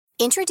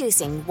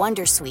Introducing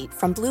Wondersuite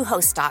from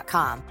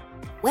Bluehost.com.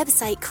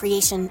 Website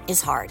creation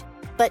is hard,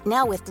 but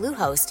now with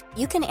Bluehost,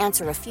 you can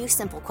answer a few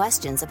simple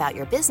questions about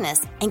your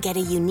business and get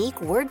a unique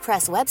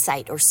WordPress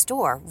website or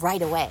store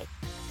right away.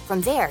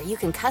 From there, you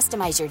can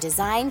customize your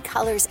design,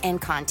 colors,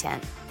 and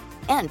content.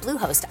 And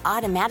Bluehost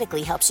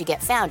automatically helps you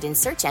get found in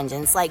search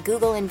engines like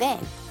Google and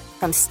Bing.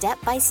 From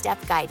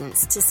step-by-step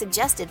guidance to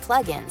suggested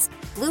plugins,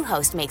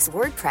 Bluehost makes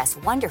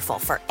WordPress wonderful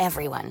for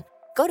everyone.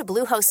 Go to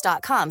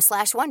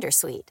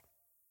bluehost.com/wondersuite.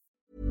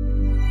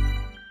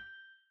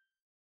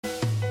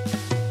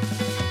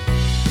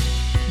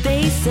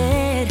 They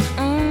said,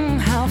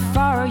 how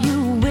far are you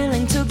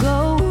willing to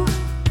go?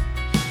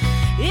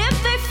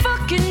 If they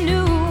fucking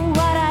knew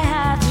what I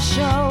had to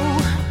show.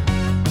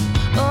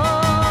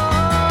 Oh,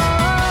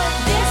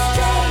 this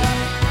day,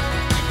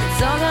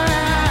 it's all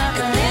gonna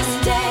happen.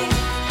 This day,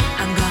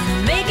 I'm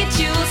gonna make it,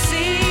 you'll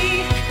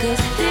see.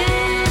 'Cause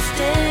this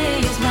day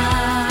is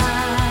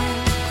mine.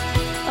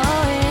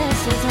 Oh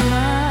yes, it's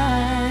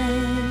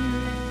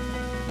mine.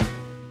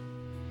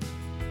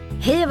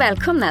 Hej och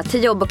välkomna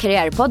till Jobb- och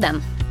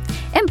karriärpodden.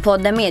 En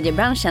podd där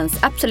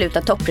mediebranschens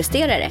absoluta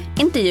toppresterare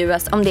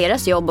intervjuas om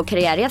deras jobb- och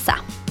karriärresa.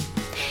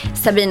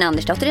 Sabrina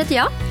Andersdotter heter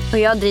jag och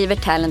jag driver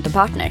Talent &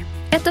 Partner,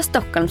 ett av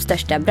Stockholms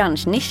största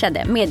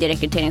branschnischade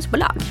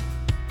medierekryteringsbolag.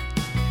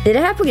 I det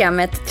här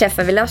programmet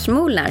träffar vi Lars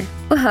Molnar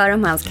och hör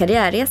om hans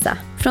karriärresa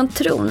från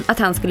tron att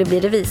han skulle bli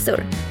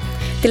revisor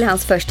till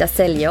hans första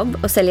säljjobb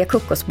och sälja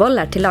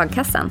kokosbollar till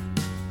lagkassan.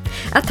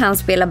 Att han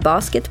spelar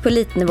basket på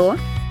elitnivå,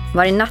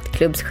 var en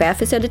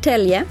nattklubbschef i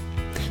Södertälje,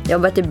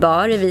 jobbat i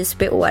bar i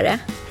Visby, Åre.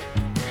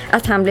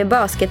 Att han blev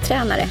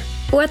baskettränare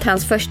och att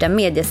hans första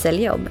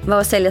mediesäljjobb var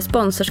att sälja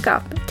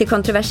sponsorskap till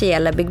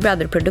kontroversiella Big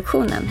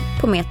Brother-produktionen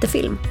på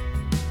Metafilm.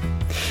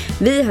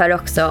 Vi hör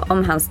också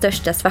om hans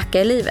största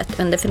svacka i livet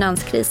under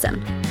finanskrisen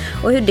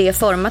och hur det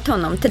format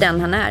honom till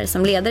den han är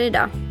som ledare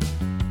idag.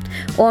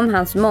 Och om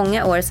hans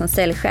många år som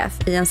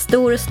säljchef i en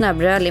stor och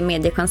snabbrörlig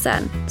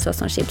mediekoncern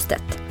såsom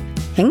Schibsted.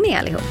 Häng med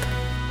allihop!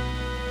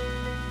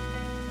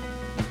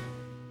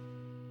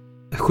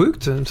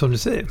 Sjukt som du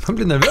säger, man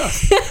blir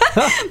nervös.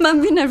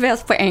 Man blir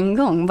nervös på en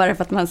gång bara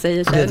för att man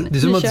säger så. Det är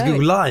som att det ska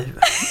gå live.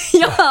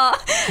 Ja,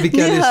 Vilka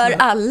nu hör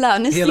alla,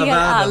 nu ser världen.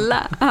 alla.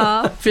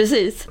 Ja,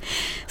 precis.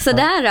 Så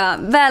där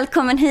då,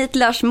 välkommen hit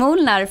Lars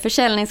Molnar,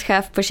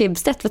 försäljningschef på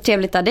Schibsted. Vad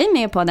trevligt att ha dig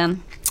med på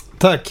den.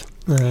 Tack,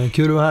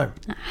 kul att vara här.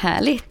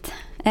 Härligt.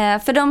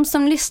 För de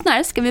som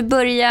lyssnar ska vi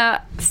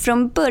börja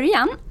från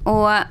början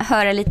och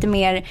höra lite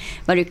mer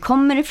var du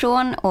kommer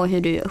ifrån och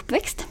hur du är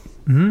uppväxt.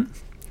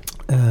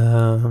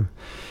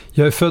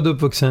 Jag är född och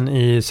uppvuxen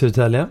i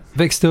Södertälje.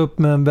 Växte upp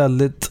med en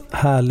väldigt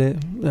härlig,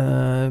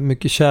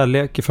 mycket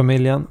kärlek i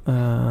familjen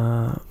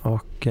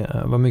och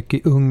var mycket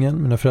i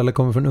Ungern. Mina föräldrar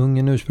kommer från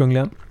Ungern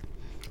ursprungligen.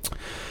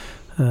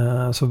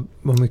 Så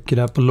var mycket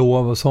där på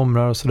lov och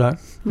somrar och sådär.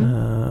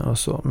 Och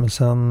så. Men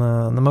sen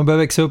när man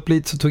började växa upp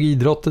lite så tog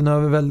idrotten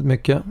över väldigt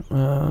mycket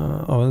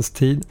av ens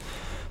tid.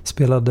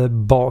 Spelade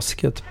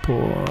basket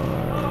på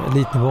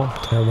elitnivå.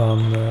 Jag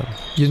vann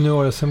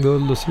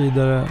junior-SM-guld och så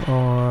vidare.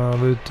 Och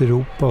var ute i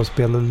Europa och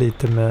spelade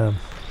lite med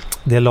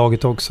det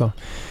laget också.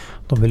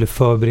 De ville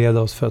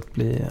förbereda oss för att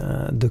bli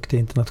duktiga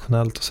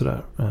internationellt och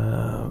sådär.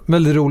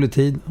 Väldigt rolig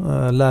tid.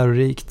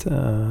 Lärorikt.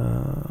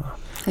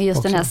 Och just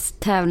också. den här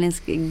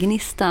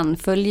tävlingsgnistan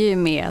följer ju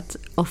med att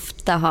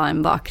ofta ha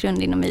en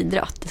bakgrund inom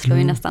idrott. Det slår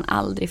ju nästan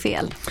aldrig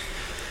fel.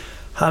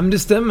 Ja, men det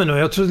stämmer nog.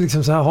 Jag tror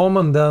liksom så här, har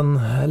man den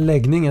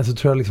läggningen så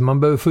tror jag liksom man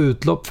behöver få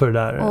utlopp för det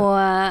där. Och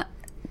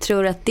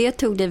tror att det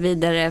tog dig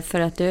vidare för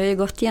att du har ju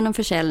gått igenom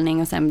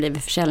försäljning och sen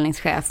blivit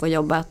försäljningschef och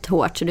jobbat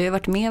hårt. Så du har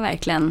varit med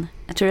verkligen.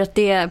 Jag tror att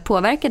det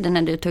påverkade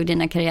när du tog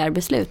dina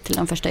karriärbeslut till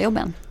de första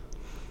jobben.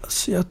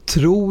 Alltså jag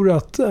tror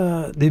att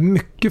det är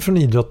mycket från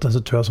idrotten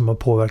så tror jag som har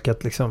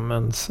påverkat liksom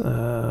ens,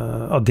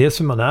 det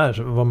som man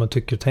är, vad man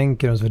tycker och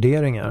tänker, ens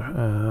värderingar.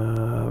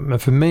 Men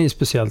för mig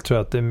speciellt tror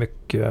jag att det är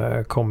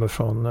mycket kommer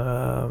från,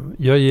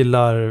 jag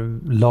gillar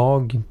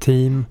lag,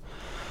 team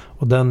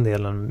och den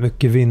delen.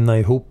 Mycket vinna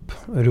ihop,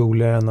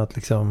 roligare än att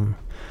liksom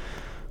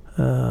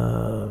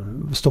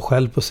stå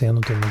själv på scen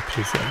och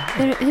precis.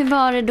 Hur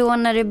var det då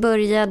när du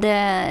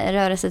började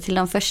röra sig till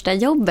de första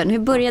jobben? Hur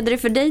började det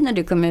för dig när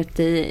du kom ut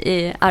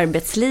i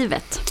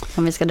arbetslivet?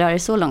 Om vi ska dra det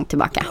så långt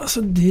tillbaka.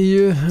 Alltså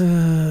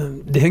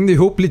det hängde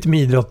ihop lite med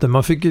idrotten.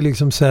 Man fick ju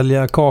liksom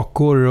sälja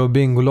kakor och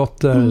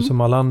bingolotter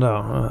som alla andra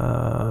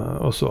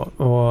och så.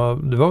 Och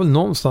det var väl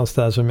någonstans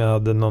där som jag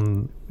hade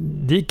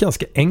det gick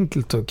ganska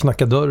enkelt att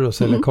knacka dörr och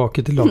sälja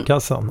kakor till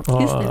lagkassan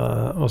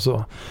och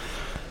så.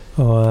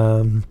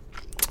 Och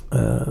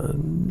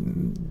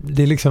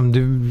det är liksom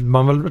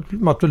man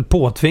var väl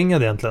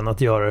påtvingad egentligen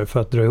att göra det för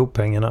att dra ihop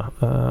pengarna.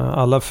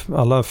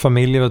 Alla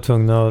familjer var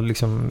tvungna att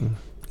liksom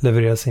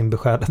leverera sin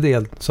beskärda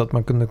del så att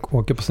man kunde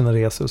åka på sina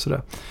resor och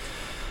sådär.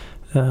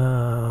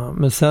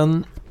 Men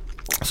sen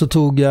så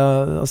tog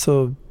jag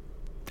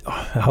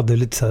jag hade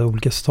lite så här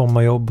olika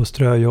sommarjobb och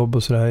ströjobb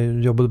och sådär.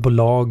 Jag jobbade på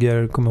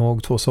lager, kommer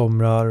ihåg 2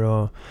 somrar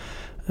och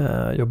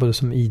jobbade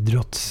som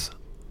idrottslärare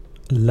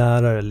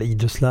lärare eller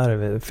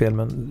idrottslärare är fel,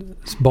 men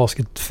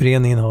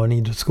basketföreningen har en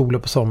idrottsskola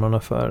på sommarna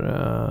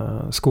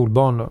för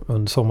skolbarn då,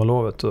 under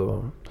sommarlovet,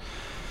 och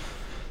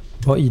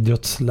var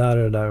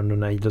idrottslärare där under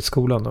den här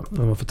idrottsskolan då,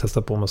 när man får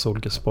testa på en massa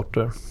olika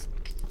sporter.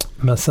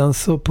 Men sen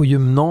så på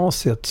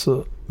gymnasiet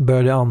så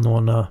började jag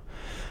anordna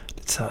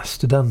lite så här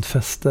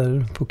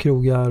studentfester på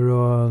krogar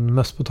och en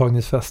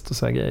mösspåtagningsfest och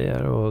så här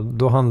grejer, och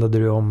då handlade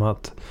det om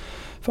att,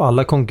 för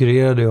alla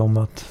konkurrerade om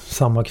att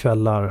samma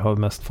kvällar har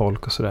mest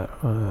folk och sådär.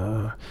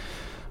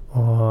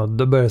 Och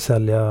då började jag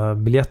sälja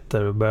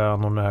biljetter och började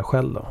anordna det här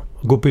själv då.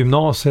 Gå på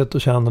gymnasiet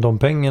och tjäna de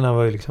pengarna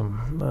var ju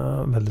liksom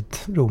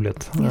väldigt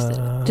roligt. Just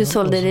det. Du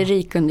sålde dig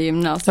rik under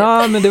gymnasiet.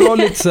 Ja, men det var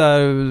lite så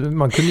här,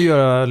 man kunde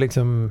göra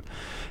liksom,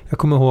 jag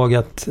kommer ihåg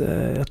att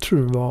jag tror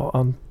det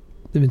var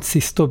mitt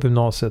sista år på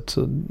gymnasiet,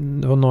 så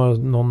det var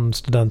någon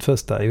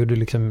studentfest där. Jag gjorde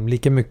liksom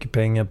lika mycket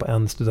pengar på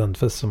en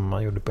studentfest som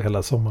man gjorde på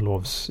hela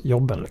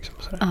sommarlovsjobben. Liksom,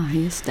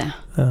 Just det.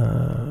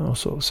 Och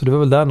så det var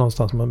väl där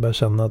någonstans man började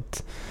känna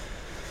att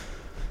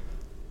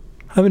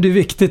men det är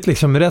viktigt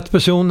liksom, med rätt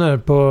personer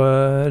på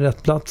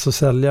rätt plats att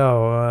sälja,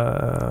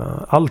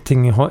 och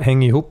allting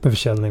hänger ihop med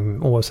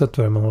försäljning oavsett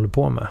vad man håller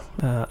på med.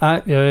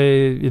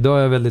 Idag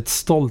är jag väldigt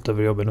stolt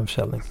över jobben och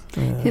försäljning.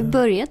 Hur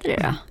började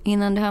det då?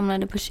 Innan du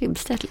hamnade på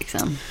Schibsted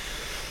liksom?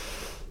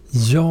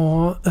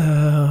 Ja,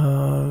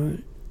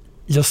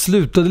 jag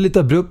slutade lite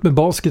abrupt med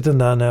basketen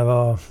där när jag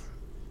var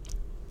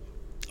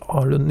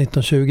runt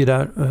 1920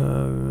 där.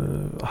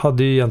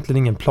 Hade ju egentligen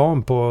ingen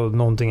plan på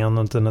någonting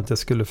annat än att jag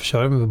skulle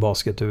försörja mig med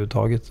basket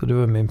överhuvudtaget. Och det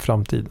var min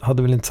framtid.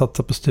 Hade väl inte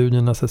satsat på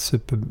studierna så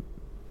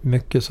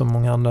supermycket som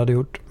många andra hade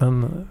gjort.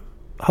 Men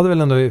hade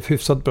väl ändå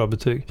hyfsat bra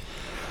betyg.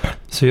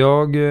 Så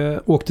jag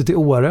åkte till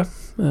Åre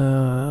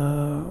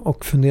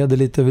och funderade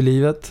lite över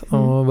livet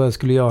och vad jag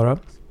skulle göra.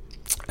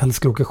 Jag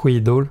älskar att åka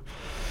skidor.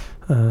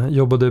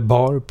 Jobbade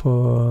bar på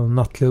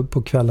nattklubb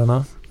på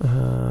kvällarna.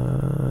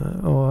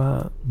 Och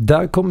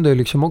där kom det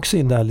liksom också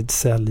in det här lite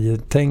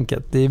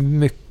säljtänket. Det är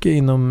mycket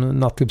inom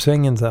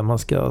nattklubbsvängen så här, man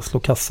ska slå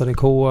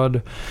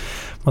kassarekord,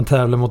 man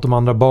tävlar mot de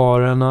andra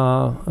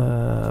barerna,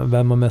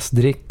 vem har mest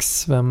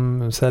dricks,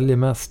 vem säljer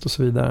mest och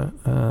så vidare.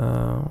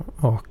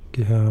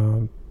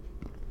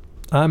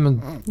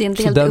 Men det är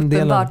inte helt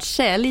uppenbart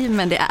sälj,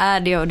 men det är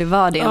det, och det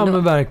var det ändå. Ja,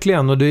 men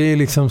verkligen, och det är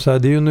liksom så här,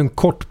 det är ju en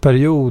kort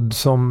period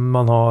som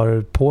man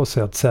har på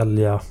sig att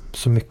sälja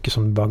så mycket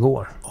som det bara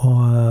går.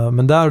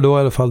 Men där då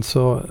i alla fall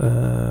så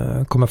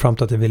kom jag fram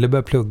till att jag ville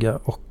börja plugga,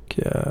 och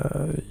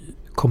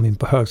kom in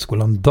på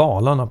högskolan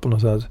Dalarna på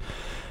något sätt.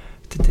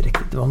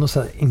 Det var något så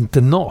här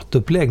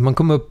internatupplägg. Man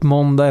kom upp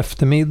måndag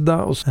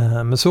eftermiddag och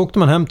men så åkte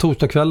man hem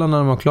torsdagskvällen när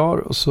man var klar,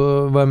 och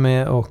så var jag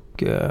med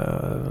och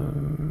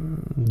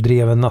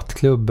drev en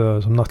nattklubb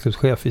som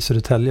nattklubbschef i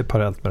Södertälje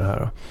parallellt med det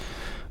här.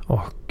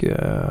 Och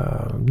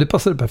det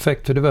passade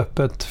perfekt, för det var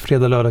öppet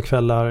fredag, lördag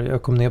kvällar.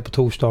 Jag kom ner på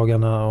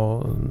torsdagarna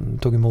och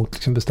tog emot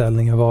liksom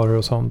beställningar, varor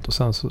och sånt, och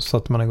sen så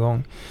satte man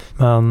igång.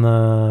 Men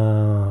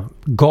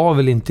gav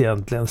väl inte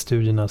egentligen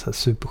studierna så här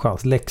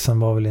superchans.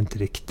 Leksand var väl inte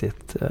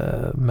riktigt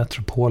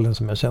metropolen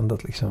som jag kände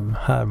att liksom,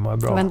 här var jag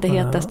bra. Det var inte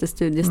hetaste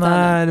studiestaden.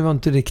 Nej, det var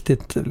inte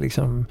riktigt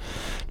liksom,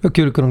 det var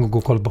kul att kunna gå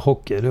och kolla på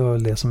hockey. Det var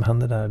väl det som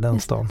hände där, den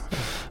stan.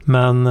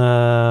 Men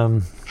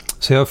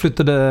så jag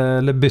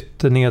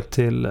bytte ner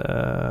till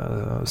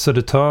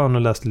Södertörn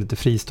och läste lite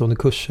fristående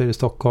kurser i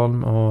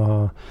Stockholm,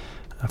 och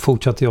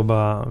fortsatte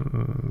jobba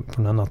på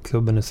den här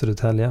nattklubben i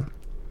Södertälje.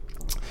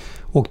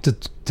 Åkte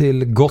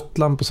till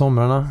Gotland på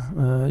somrarna,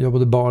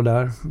 jobbade bar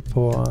där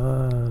på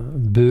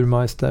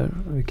Burmeister,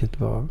 vilket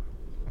var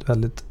ett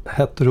väldigt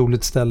hett och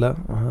roligt ställe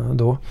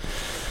då.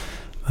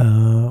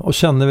 Och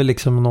kände väl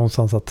liksom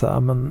någonstans att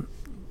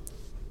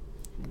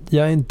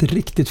jag är inte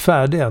riktigt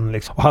färdig än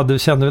liksom. Och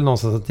kände väl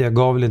någonstans att jag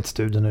gav väl inte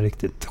studierna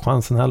riktigt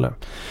chansen heller.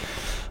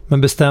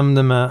 Men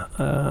bestämde mig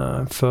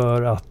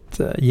för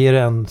att ge det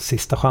en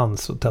sista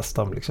chans och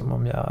testa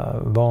om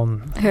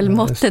jag höll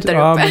måttet där uppe.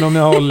 Ja, men om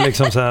jag håller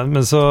liksom så här.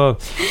 Men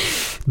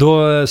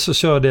då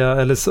körde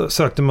jag, eller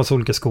sökte en massa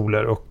olika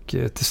skolor, och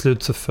till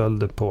slut så föll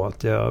det på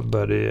att jag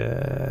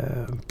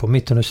började på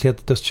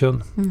Mittuniversitetet i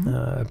Östersund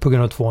på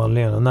grund av 2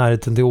 anledningar.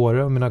 Närheten till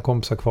Åre och mina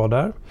kompisar kvar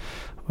där.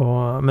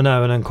 Men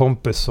även en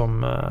kompis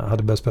som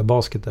hade börjat spela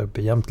basket där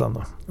uppe i Jämtland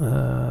då.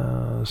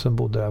 Som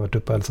bodde där, varit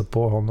uppe och hälsat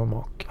på honom,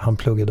 och han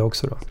pluggade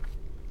också då.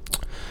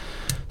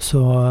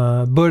 Så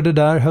började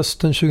där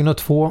hösten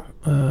 2002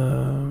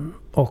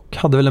 och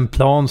hade väl en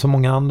plan som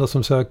många andra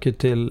som söker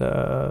till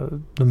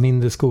de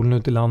mindre skolorna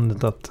ute i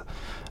landet, att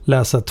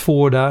läsa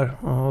 2 år där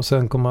och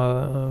sen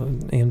komma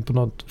in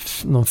på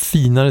någon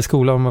finare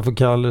skola, om man får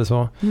kalla det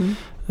så,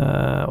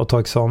 och ta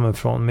examen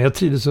från. Men jag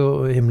trivdes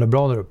så himla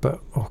bra där uppe,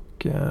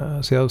 och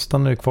så jag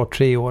stannade kvar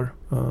 3 år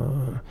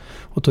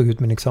och tog ut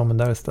min examen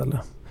där istället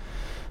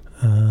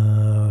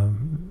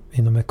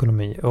inom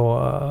ekonomi.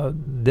 Och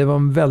det var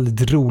en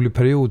väldigt rolig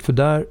period, för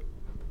där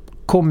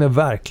kom jag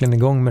verkligen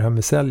igång med det här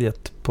med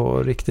säljet på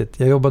riktigt.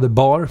 Jag jobbade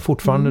bar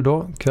fortfarande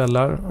då,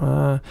 kvällar,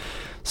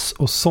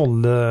 och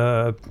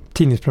sålde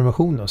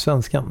tidningsprenumerationer,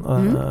 Svenskan.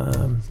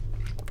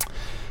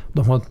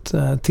 De har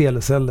ett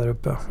telecell där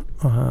uppe.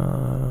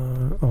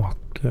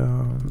 Och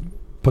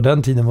på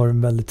den tiden var det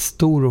en väldigt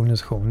stor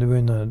organisation. Det var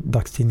ju när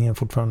dagstidningen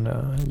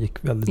fortfarande gick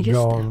väldigt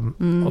bra.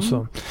 Och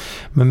så.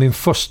 Men min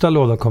första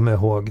låda kommer jag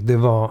ihåg, det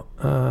var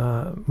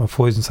man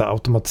får ju så här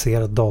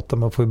automatiserad data,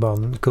 man får ju bara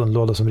en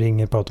kundlåda som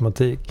ringer på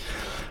automatik.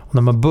 Och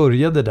när man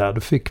började där,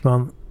 då fick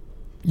man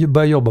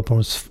börja jobba på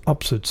de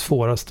absolut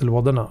svåraste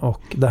lådorna.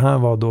 Och det här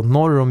var då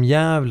norr om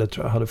Gävle,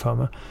 tror jag hade för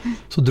mig.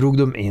 Så drog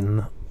de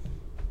in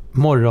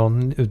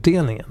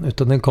morgonutdelningen.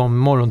 Utan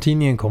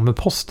morgontidningen kom med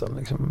posten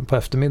liksom, på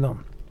eftermiddagen.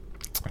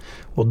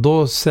 Och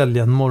då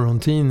sälja en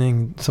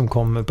morgontidning som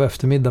kommer på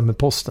eftermiddag med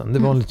posten. Det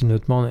var en liten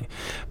utmaning.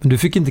 Men du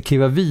fick inte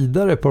kliva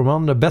vidare på de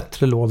andra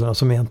bättre lådorna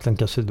som egentligen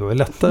kanske då är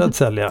lättare att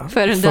sälja.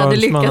 Förrän du hade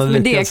lyckats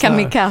med det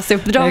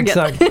kamikaze-uppdraget.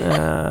 Exakt.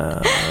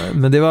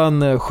 Men det var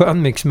en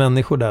skön mix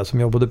människor där som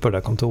jobbade på det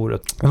där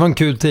kontoret. Det var en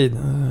kul tid.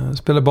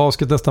 Spelade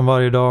basket nästan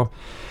varje dag.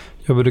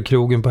 Jobbade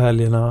krogen på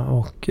helgerna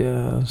och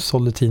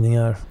sålde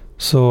tidningar.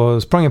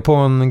 Så sprang jag på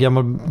en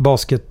gammal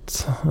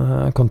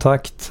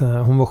basketkontakt.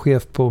 Hon var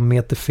chef på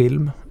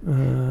Meterfilm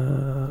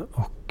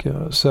och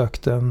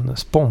sökte en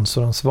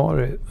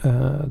sponsoransvarig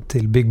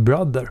till Big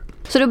Brother.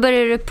 Så då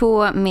började du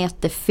på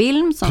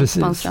Meterfilm som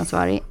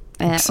sponsoransvarig.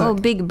 Och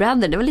Big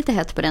Brother, det var lite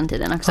hett på den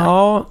tiden också.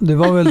 Ja, det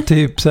var väl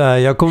typ så här,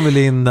 jag kom väl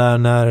in där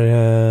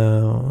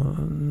när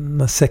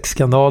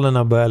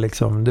sexskandalerna började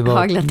liksom. Det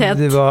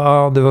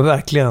var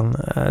verkligen,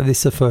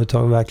 vissa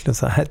företag verkligen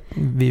så här,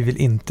 vi vill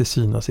inte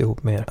synas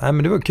ihop med er. Nej,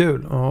 men det var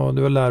kul och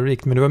det var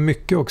lärorikt, men det var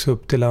mycket också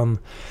upp till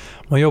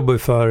man jobbar ju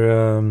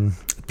för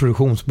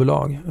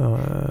produktionsbolag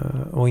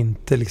och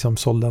inte liksom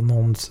sålde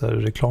annonser,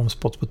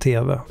 reklamspots på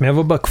tv. Men jag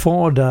var bara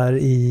kvar där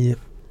i,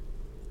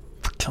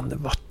 kan det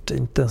varit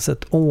inte ens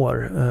ett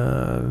år,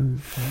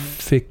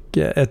 fick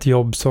ett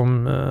jobb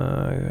som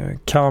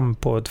kam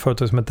på ett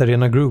företag som heter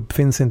NR017, Group,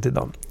 finns inte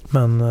idag,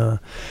 men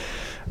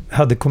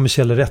hade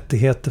kommersiella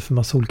rättigheter för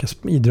massa olika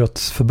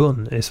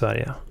idrottsförbund i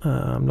Sverige,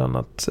 bland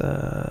annat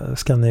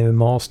Scandinavian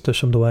Masters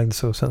som då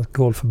ägdes av Svenska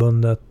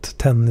Golfförbundet,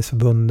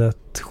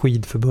 Tennisförbundet,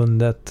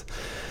 Skidförbundet,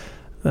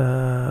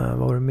 vad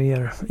var det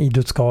mer,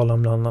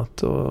 Idrottsskalan bland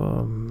annat,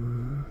 och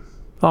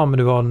ja, men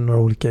det var några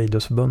olika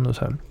idrottsförbund och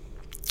så här.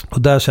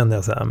 Och där kände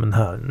jag så här, men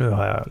nu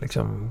har jag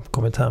liksom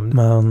kommit hem.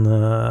 Men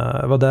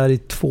jag var där i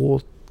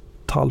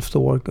 2,5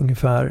 år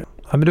ungefär.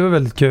 Ja, men det var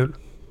väldigt kul.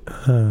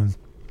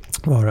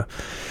 Var det.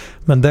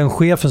 Men den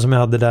chefen som jag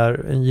hade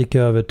där gick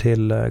över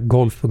till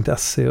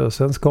golf.se och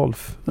Svensk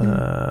Golf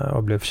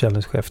och blev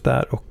försäljningschef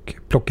där och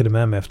plockade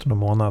med mig efter någon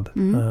månad.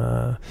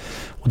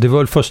 Och det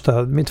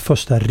var mitt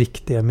första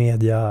riktiga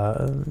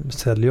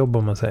media-säljjobb,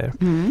 om man säger.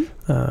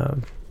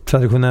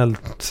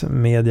 Traditionellt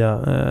media,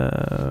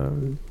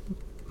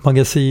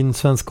 magasin,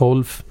 Svensk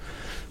Golf,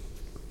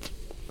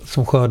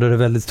 som skördade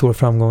väldigt stora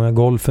framgångar.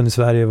 Golfen i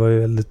Sverige var ju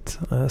väldigt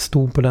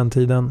stor på den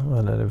tiden,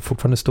 eller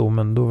fortfarande stor,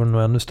 men då var den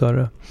nog ännu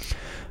större.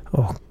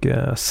 Och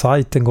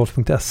sajten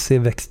golf.se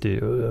växte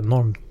ju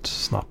enormt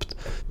snabbt.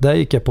 Där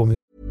gick jag på.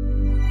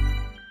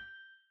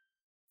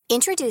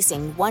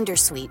 Introducing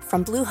Wondersuite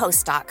from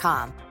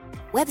Bluehost.com.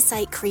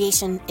 Website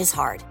creation is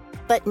hard,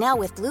 but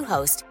now with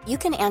Bluehost, you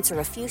can answer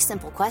a few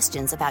simple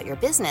questions about your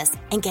business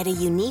and get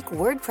a unique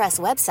WordPress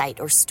website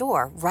or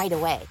store right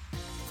away.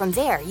 From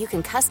there, you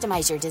can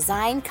customize your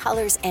design,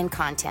 colors, and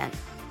content.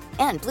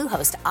 And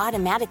Bluehost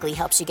automatically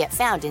helps you get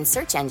found in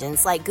search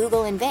engines like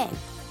Google and Bing.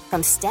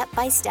 From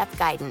step-by-step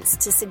guidance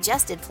to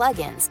suggested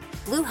plugins,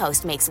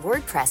 Bluehost makes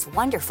WordPress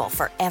wonderful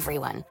for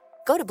everyone.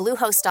 Go to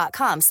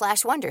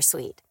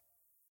bluehost.com/wondersuite.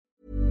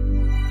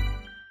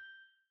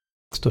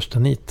 Största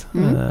nit i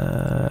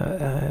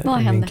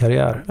min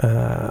karriär.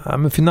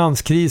 Men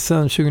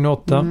finanskrisen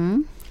 2008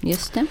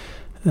 just det.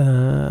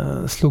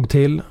 Slog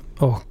till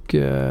och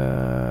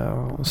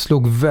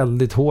slog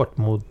väldigt hårt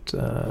mot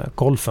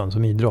golfen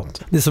som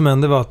idrott. Det som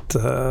hände var att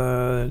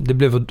det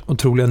blev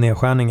otroliga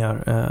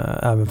nedskärningar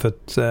även för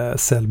ett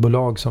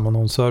säljbolag som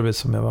annonsservice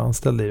som jag var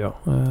anställd i då.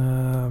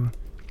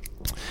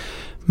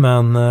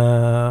 Men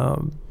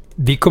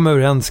vi kom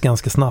överens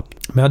ganska snabbt.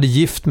 Men jag hade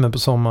gift mig på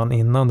sommaren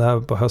innan, det här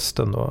på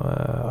hösten då,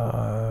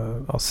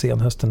 sen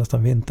hösten,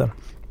 nästan vintern.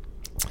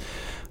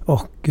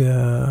 Och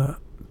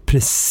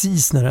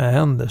precis när det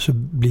händer så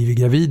blir vi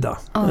gravida.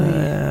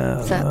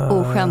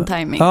 Oskön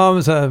timing.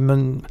 Ja,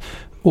 men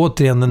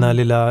återigen den här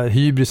lilla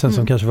hybrisen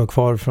som kanske var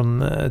kvar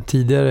från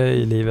tidigare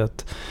i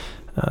livet.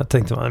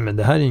 Tänkte man, men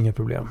det här är inget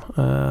problem.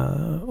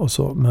 Och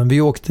så. Men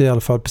vi åkte i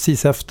alla fall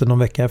precis efter, någon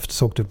vecka efter,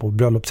 så åkte vi på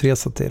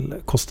bröllopsresa till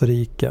Costa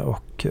Rica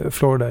och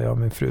Florida, jag och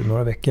min fru,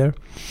 några veckor.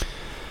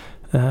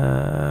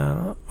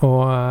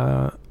 Och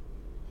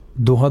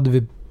då hade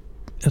vi,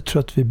 jag tror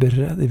att vi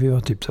var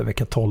typ så här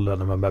vecka 12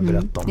 när man började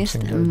berätta om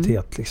sin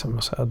graviditet. Liksom,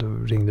 och så här, då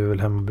ringde vi väl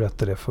hem och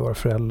berättade det för våra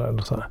föräldrar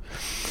eller så här.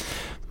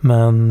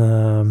 Men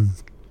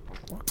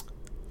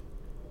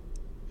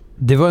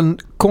det var en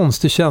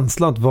konstig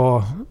känsla att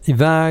vara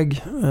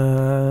iväg.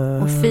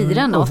 Och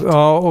fira något.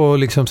 Och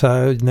liksom så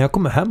här, när jag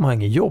kommer hem har jag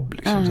ingen jobb.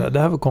 Liksom, så här, det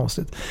här var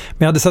konstigt. Men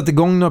jag hade satt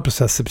igång några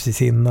processer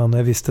precis innan.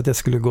 Jag visste att jag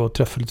skulle gå och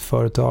träffa lite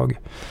företag.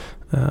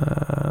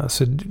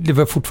 Så det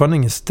var fortfarande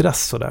ingen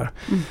stress så där.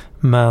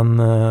 Men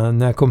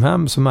när jag kom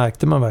hem så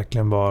märkte man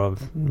verkligen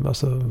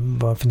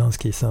vad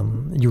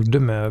finanskrisen gjorde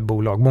med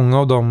bolag. Många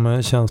av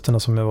de tjänsterna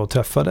som jag var och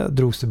träffade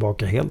drogs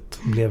tillbaka helt.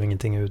 Det blev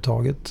ingenting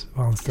överhuvudtaget. Det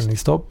var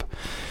anställningsstopp.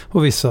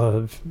 Och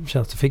vissa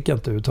tjänster fick jag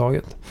inte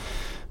överhuvudtaget.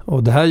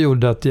 Och det här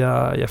gjorde att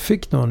jag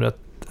fick nog ett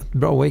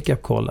bra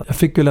wake-up call. Jag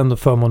fick väl ändå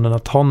förmånen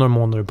att ha några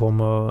månader på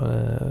mig och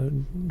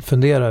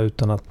fundera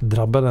utan att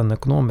drabba den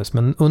ekonomiskt.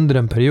 Men under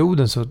den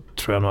perioden så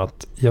tror jag nog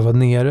att jag var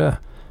nere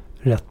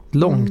rätt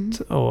långt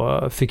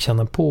och fick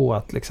känna på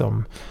att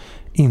liksom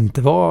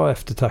inte vara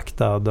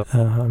eftertraktad.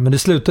 Men det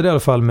slutade i alla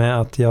fall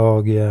med att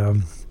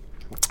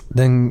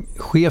den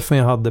chefen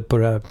jag hade på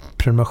det här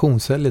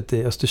prenumerationssäljet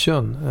i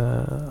Östersund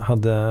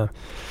hade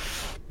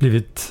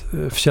blivit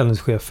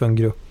försäljningschef för en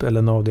grupp eller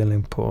en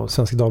avdelning på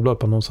Svenska Dagbladet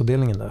på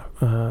annonsavdelningen där.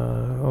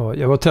 Och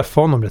jag var och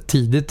träffade honom rätt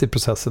tidigt i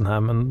processen här,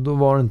 men då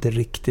var det inte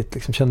riktigt,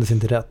 liksom, kändes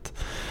inte rätt.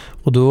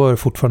 Och då var det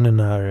fortfarande den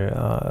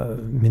här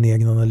min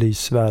egen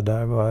analysvärld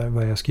där,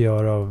 vad jag ska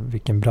göra och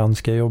vilken bransch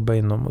ska jag jobba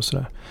inom och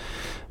sådär.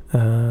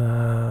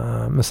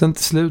 Men sen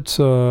till slut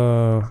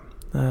så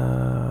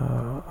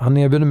han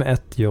erbjöd mig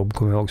ett jobb,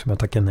 kommer jag ihåg, som jag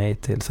tackade nej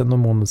till. Sen någon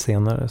månad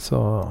senare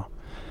så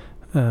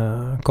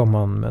kom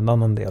han med en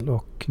annan del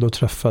och då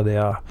träffade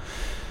jag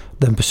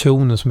den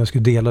personen som jag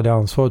skulle dela det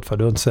ansvaret för.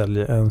 Det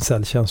var en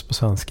säljtjänst på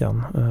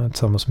Svenskan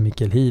tillsammans med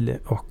Mikael Healy,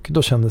 och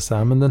då kändes det så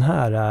här, men den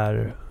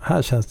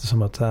här känns det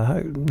som att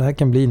det här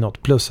kan bli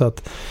något, plus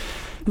att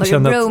var det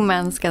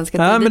bromance ganska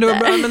tidigt? Nej, men det var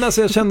bra, men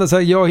alltså jag kände så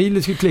här, jag och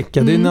Healy skulle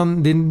klicka. Det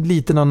är en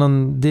liten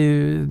annan, det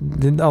är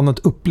ett annat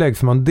upplägg,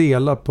 för man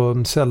delar på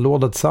en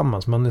säljlåda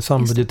tillsammans, man är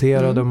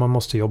sambudgeterad och man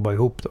måste jobba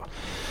ihop då.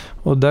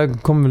 Och där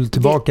kommer vi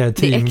tillbaka i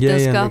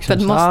teamgrejen. Det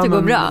äktenskapet måste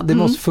gå bra. Det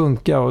måste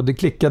funka, och det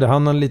klickade.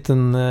 Han har en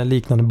liten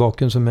liknande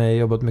bakgrund som mig,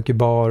 jobbat mycket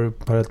bar,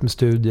 parallellt med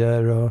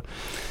studier. Och,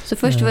 så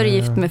först var du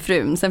gift med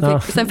frun,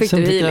 sen fick du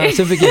Healy.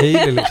 Sen fick jag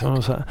Healy liksom.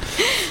 Och så här.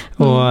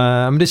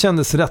 Och, men det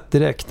kändes rätt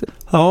direkt.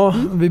 Ja,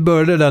 vi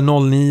började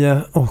där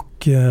 09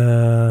 och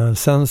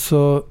sen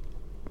så...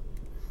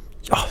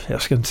 Ja,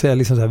 jag ska inte säga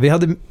liksom så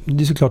här.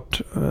 Det är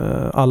såklart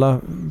alla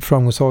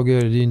framgångssagor,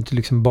 det är ju inte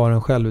liksom bara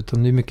en själv,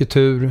 utan det är mycket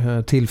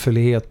tur,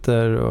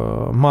 tillfälligheter,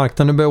 och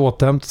marknaden började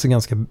återhämta sig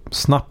ganska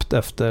snabbt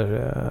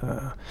efter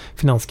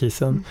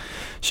finanskrisen.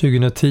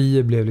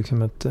 2010 blev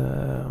liksom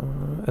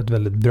ett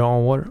väldigt bra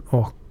år,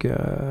 och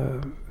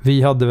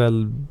vi hade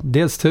väl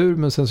dels tur,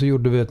 men sen så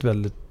gjorde vi ett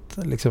väldigt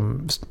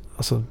liksom,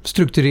 alltså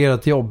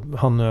strukturerat jobb,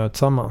 han och jag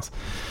tillsammans.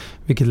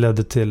 Vilket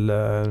ledde till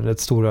rätt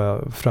stora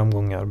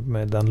framgångar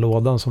med den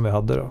lådan som vi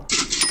hade då.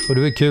 Och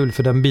det var kul,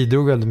 för den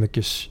bidrog väldigt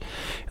mycket.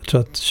 Jag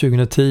tror att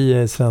 2010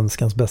 är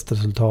svenskans bästa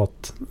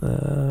resultat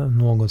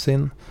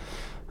någonsin.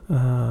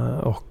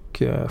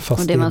 Och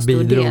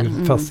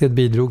fastighet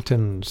bidrog till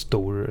en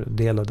stor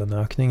del av den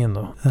ökningen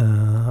då.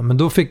 Men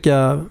då fick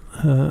jag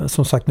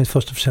som sagt mitt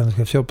första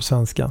försäljningschefsjobb på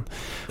Svenskan.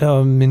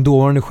 Min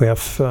dåvarande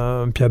chef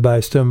Pierre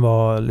Bergström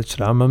var lite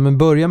sådär, men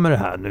börja med det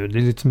här nu. Det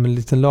är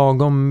lite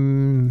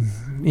lagom,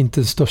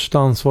 inte det största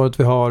ansvaret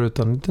vi har,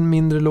 utan lite en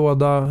mindre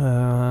låda.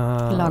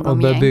 Och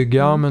börja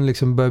bygga, men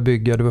liksom börja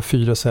bygga. Det var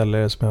 4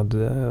 säljare som jag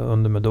hade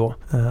under mig då.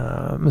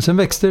 Men sen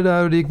växte det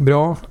där och det gick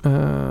bra.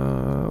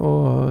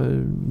 Och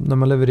när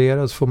man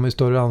levererar så får man ju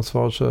större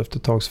ansvar, så efter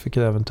ett tag så fick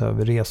jag även ta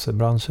över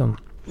resebranschen.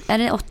 Är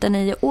det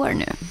 8-9 år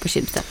nu på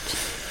Schibsted?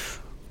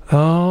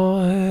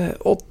 Ja,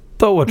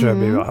 8 år tror jag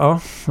blir det. Ja,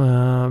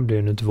 blir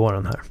det nu till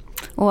våren här.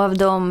 Och av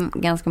dem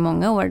ganska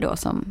många år då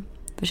som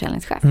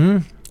försäljningschef?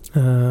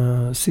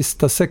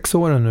 Sista 6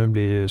 åren nu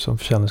blir ju som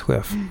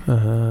försäljningschef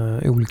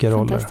i olika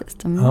roller.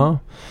 Fantastiskt. Ja.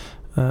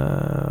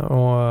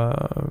 Och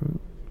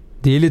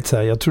det är lite så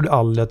här, jag trodde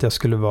aldrig att jag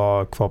skulle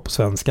vara kvar på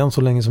Svenskan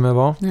så länge som jag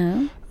var.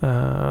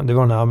 Det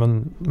var den här,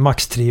 men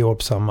max 3 år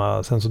på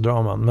samma, sen så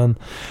drar man. Men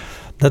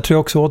där tror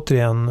jag också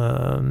återigen,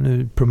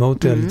 nu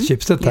promotar jag lite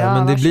Schibsted här,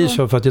 men det blir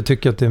så för att jag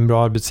tycker att det är en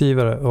bra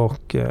arbetsgivare,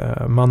 och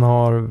man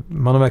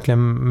har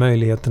verkligen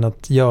möjligheten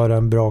att göra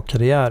en bra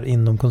karriär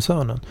inom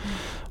koncernen.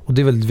 Och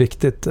det är väldigt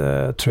viktigt,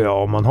 tror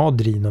jag, om man har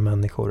drivna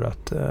människor.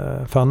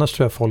 För annars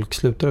tror jag folk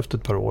slutar efter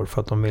ett par år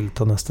för att de vill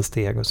ta nästa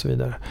steg och så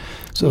vidare.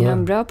 Så, vi har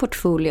en bra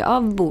portfolio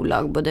av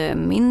bolag, både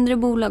mindre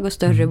bolag och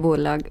större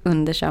bolag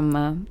under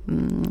samma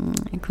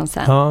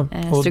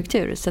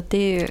koncernstruktur. Så att det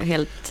är ju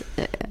helt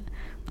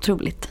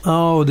otroligt.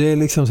 Ja, och det är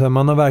liksom så här,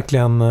 man har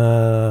verkligen,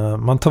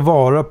 man tar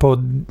vara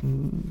på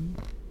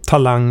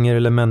talanger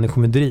eller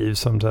människor med driv,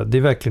 som så här, det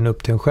är verkligen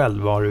upp till en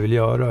själv vad du vill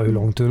göra, hur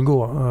långt du vill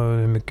gå,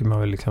 hur mycket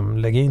man vill liksom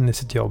lägga in i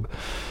sitt jobb.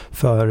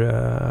 För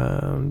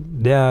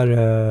det är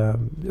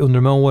under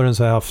de här åren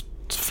så har jag haft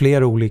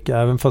flera olika,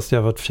 även fast jag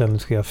har varit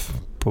försäljningschef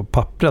på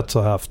pappret, så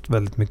har jag haft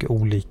väldigt mycket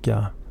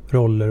olika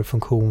roller och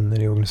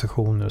funktioner i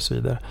organisationer och så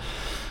vidare.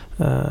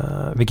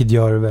 Vilket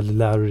gör det väldigt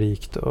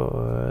lärorikt,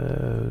 och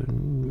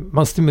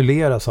man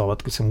stimuleras av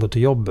att liksom gå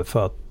till jobbet,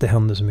 för att det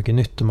händer så mycket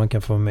nytt och man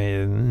kan få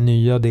med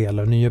nya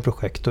delar, nya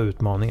projekt och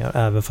utmaningar,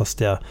 även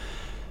fast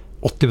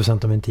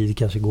 80% av min tid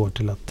kanske går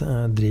till att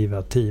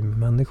driva team,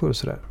 människor och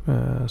sådär,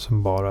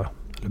 som bara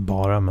eller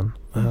bara, men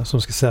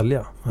som ska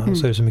sälja.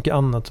 Så är det så mycket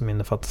annat som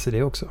innefattas i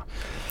det också.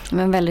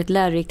 Men väldigt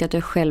lärorikt att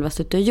du själv har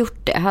suttit och gjort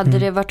det. Hade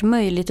det varit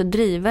möjligt att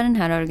driva den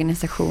här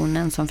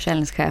organisationen som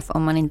försäljningschef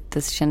om man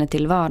inte känner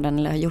till vardagen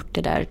eller har gjort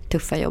det där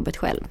tuffa jobbet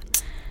själv?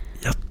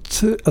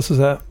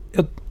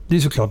 Det är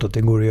såklart att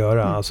det går att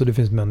göra. Alltså det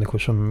finns människor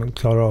som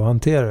klarar av att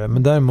hantera det.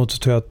 Men däremot så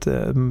tror jag att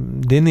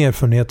det är en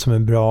erfarenhet som är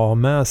bra att ha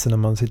med sig när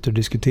man sitter och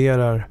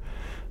diskuterar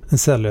en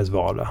säljares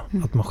vardag.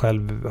 Att man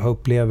själv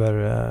upplever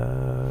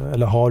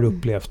eller har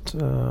upplevt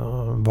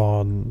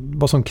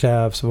vad som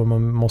krävs och vad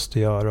man måste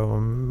göra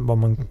och vad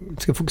man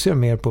ska fokusera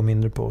mer på och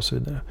mindre på och så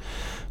vidare.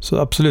 Så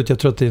absolut, jag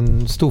tror att det är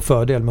en stor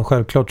fördel, men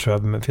självklart tror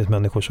jag att det finns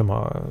människor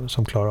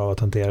som klarar av att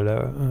hantera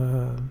det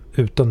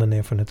utan den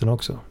erfarenheten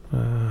också.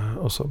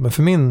 Och så. Men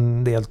för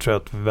min del tror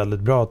jag att det är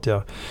väldigt bra att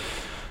jag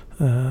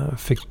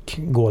fick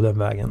gå den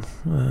vägen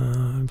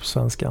på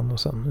svenskan och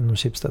sen inom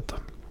Schibsted.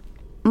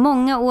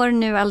 Många år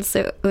nu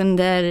alltså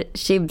under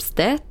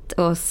Schibsted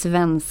och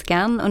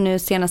svenskan, och nu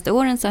senaste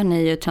åren så har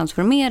ni ju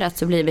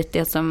transformerats och blivit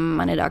det som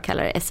man idag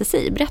kallar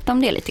SSI. Berätta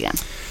om det lite grann.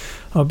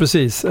 Ja,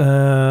 precis.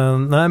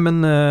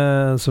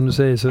 Som du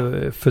säger,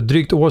 så för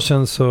drygt år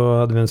sedan så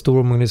hade vi en stor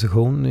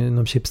organisation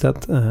inom Schibsted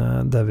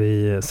där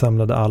vi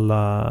samlade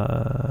alla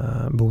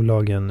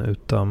bolagen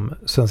utom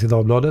Svenska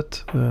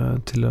Dagbladet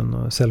till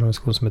en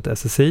säljorganisation som heter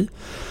SSI.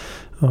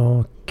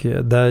 Och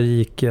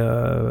där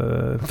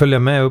följde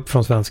jag med upp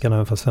från svenskarna,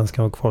 även fast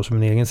svenskarna var kvar som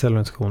en egen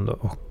säljorganisation då,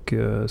 och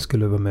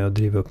skulle vara med och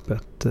driva upp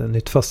ett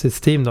nytt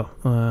fastighetsteam då,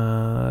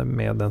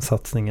 med den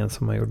satsningen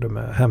som man gjorde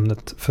med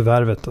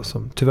Hemnet-förvärvet då,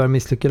 som tyvärr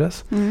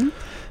misslyckades.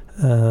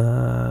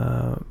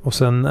 Och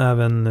sen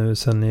även nu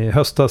sen i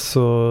höstas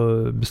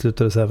så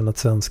beslutades även att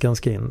svenskan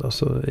ska in då,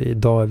 så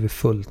idag är vi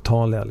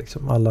fulltaliga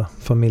liksom. Alla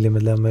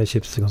familjemedlemmar i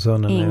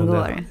Schibsted-koncernen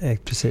ingår.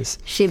 Precis.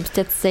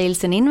 Schibsted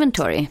Sales and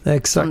Inventory,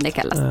 exakt, som det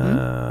kallas.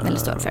 Eller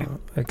står för.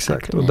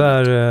 Exakt. Och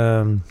där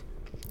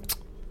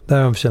har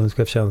en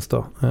försäljningschefstjänst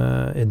då,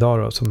 idag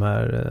då, som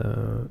är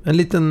en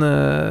liten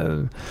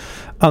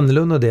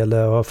annorlunda del där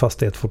jag har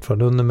fastighet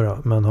fortfarande under mig då,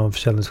 men har en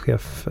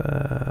försäljningschef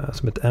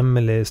som heter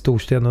Emelie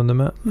Storsten under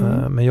mig,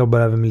 men jobbar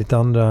även med lite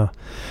andra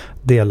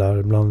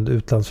delar, bland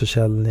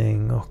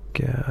utlandsförsäljning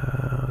och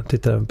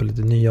tittar även på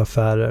lite nya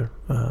affärer.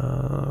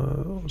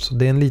 Så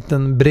det är en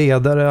liten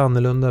bredare,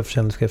 annorlunda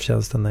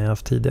försäljningschefstjänst än jag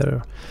haft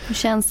tidigare. Hur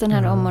känns den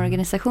här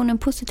omorganisationen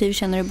positiv?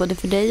 Känner du både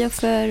för dig och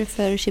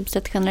för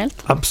Schibsted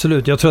generellt?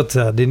 Absolut, jag tror att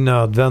det är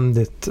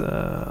nödvändigt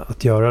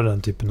att göra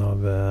den typen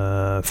av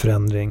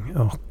förändring.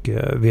 Och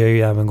vi har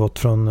ju även gått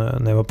från,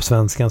 när jag var på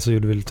svenskan så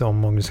gjorde vi lite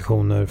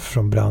omorganisationer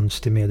från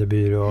bransch till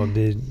mediebyrå, och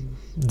det är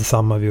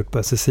detsamma vi gjort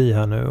på SSI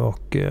här nu,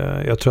 och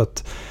jag tror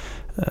att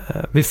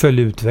vi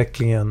följer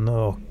utvecklingen,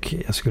 och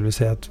jag skulle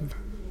säga att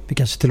vi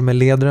kanske till och med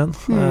leder den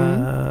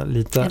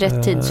lite.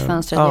 Rätt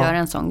tidsfönster att göra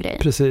en sån grej.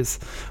 Precis.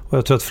 Och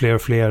jag tror att fler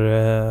och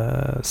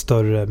fler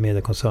större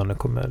mediekoncerner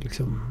kommer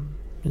liksom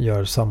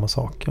göra samma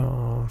sak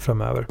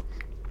framöver.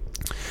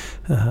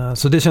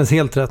 Så det känns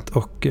helt rätt,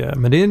 och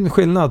men det är en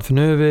skillnad, för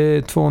nu är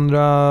vi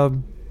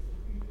 200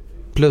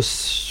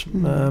 plus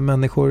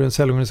människor i en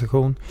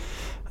säljorganisation.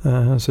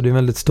 Så det är en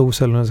väldigt stor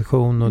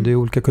säljorganisation, och det är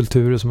olika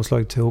kulturer som har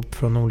slagits ihop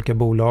från olika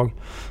bolag.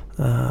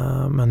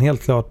 Men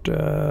helt klart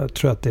tror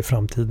jag att det är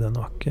framtiden,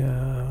 och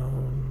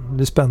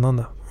det är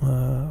spännande.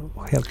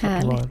 Helt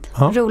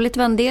klart. Roligt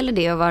var en del i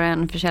det att vara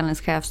en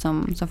försäljningschef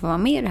som får vara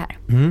med i det här.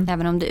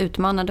 Även om det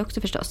utmanade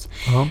också förstås.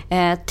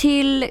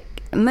 Till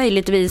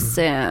möjligtvis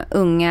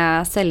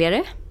unga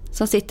säljare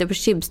som sitter på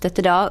Schibsted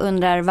idag,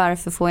 undrar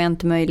varför får jag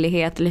inte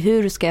möjlighet, eller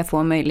hur ska jag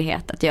få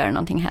möjlighet att göra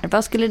någonting här?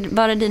 Vad skulle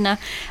vara dina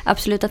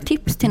absoluta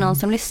tips till någon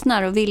som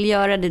lyssnar och vill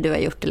göra det du har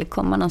gjort eller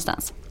komma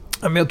någonstans?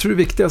 Jag tror det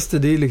viktigaste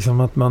det är liksom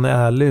att man är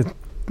ärlig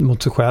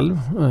mot sig själv,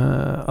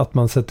 att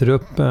man sätter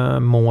upp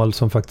mål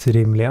som faktiskt är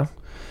rimliga.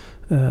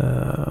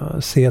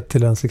 Se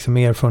till ens liksom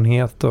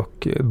erfarenhet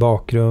och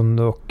bakgrund,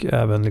 och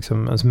även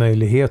liksom ens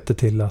möjligheter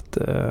till att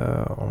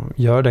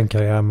göra den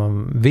karriär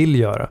man vill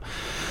göra.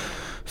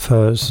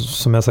 För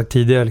som jag sagt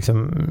tidigare,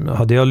 liksom,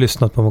 hade jag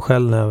lyssnat på mig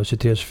själv när jag var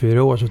 23-24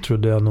 år så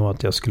trodde jag nog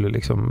att jag skulle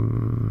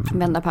liksom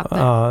vända papper.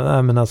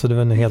 Ja, men alltså det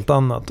var något helt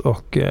annat.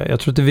 Och jag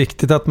tror att det är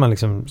viktigt att man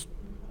liksom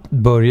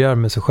börjar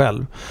med sig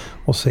själv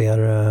och ser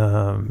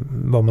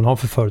vad man har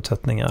för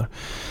förutsättningar.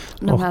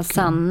 De här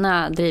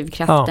sanna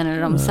drivkraften,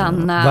 eller de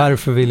sanna...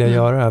 Varför vill jag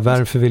göra det här?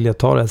 Varför vill jag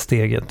ta det här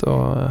steget?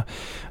 Och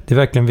det är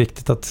verkligen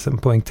viktigt att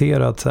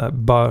poängtera att så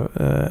här,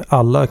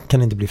 alla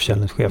kan inte bli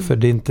försäljningschefer.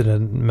 Det är inte det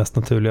mest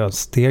naturliga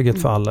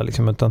steget för alla.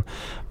 Liksom, utan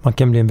man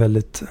kan bli en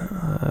väldigt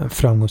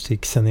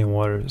framgångsrik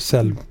senior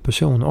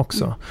säljperson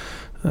också.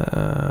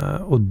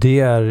 Och det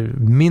är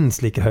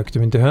minst lika högt,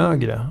 om inte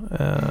högre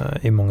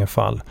i många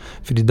fall.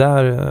 För det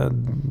där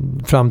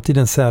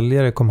framtidens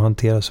säljare kommer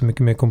hantera så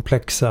mycket mer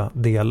komplexa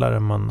delar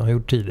än man har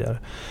gjort tidigare.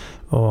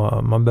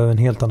 Och man behöver en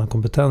helt annan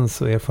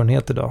kompetens och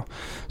erfarenhet idag.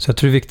 Så jag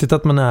tror det är viktigt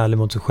att man är ärlig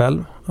mot sig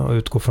själv och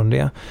utgår från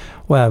det.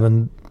 Och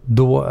även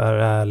då är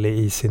ärlig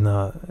i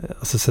sina,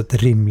 alltså sätter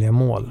rimliga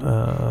mål.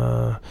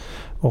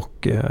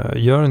 Och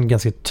gör en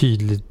ganska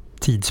tydlig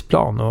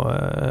tidsplan. Och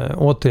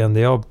återigen, det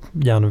jag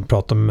gärna vill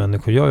prata med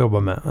människor jag jobbar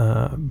med.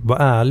 Var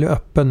ärlig och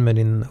öppen med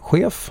din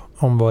chef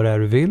om vad det är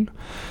du vill.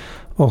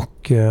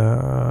 Och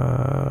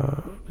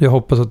jag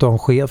hoppas att du har en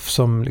chef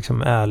som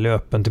liksom är ärlig och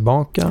öppen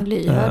tillbaka.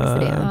 Lyhörd för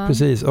det. Ja.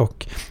 Precis,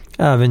 och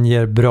även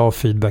ger bra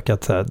feedback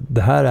att så här,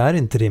 det här är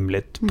inte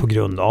rimligt på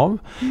grund av,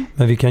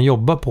 men vi kan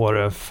jobba på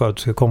det för att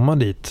du ska komma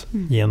dit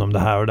genom det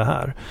här och det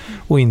här.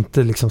 Och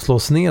inte liksom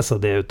slås ner av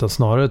det, utan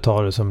snarare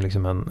ta det som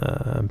liksom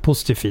en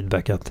positiv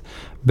feedback att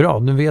bra,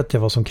 nu vet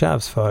jag vad som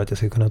krävs för att jag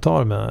ska kunna ta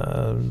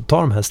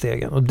de här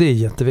stegen. Och det är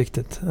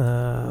jätteviktigt,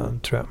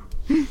 tror jag.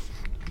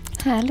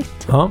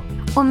 Härligt. Ja.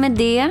 Och med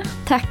det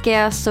tackar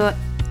jag så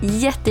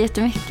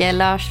jättemycket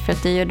Lars för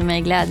att du gjorde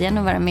mig glädjen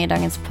att vara med i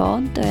dagens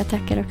podd. Och jag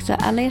tackar också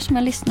alla er som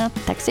har lyssnat.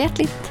 Tack så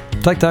hjärtligt.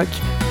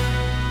 Tack.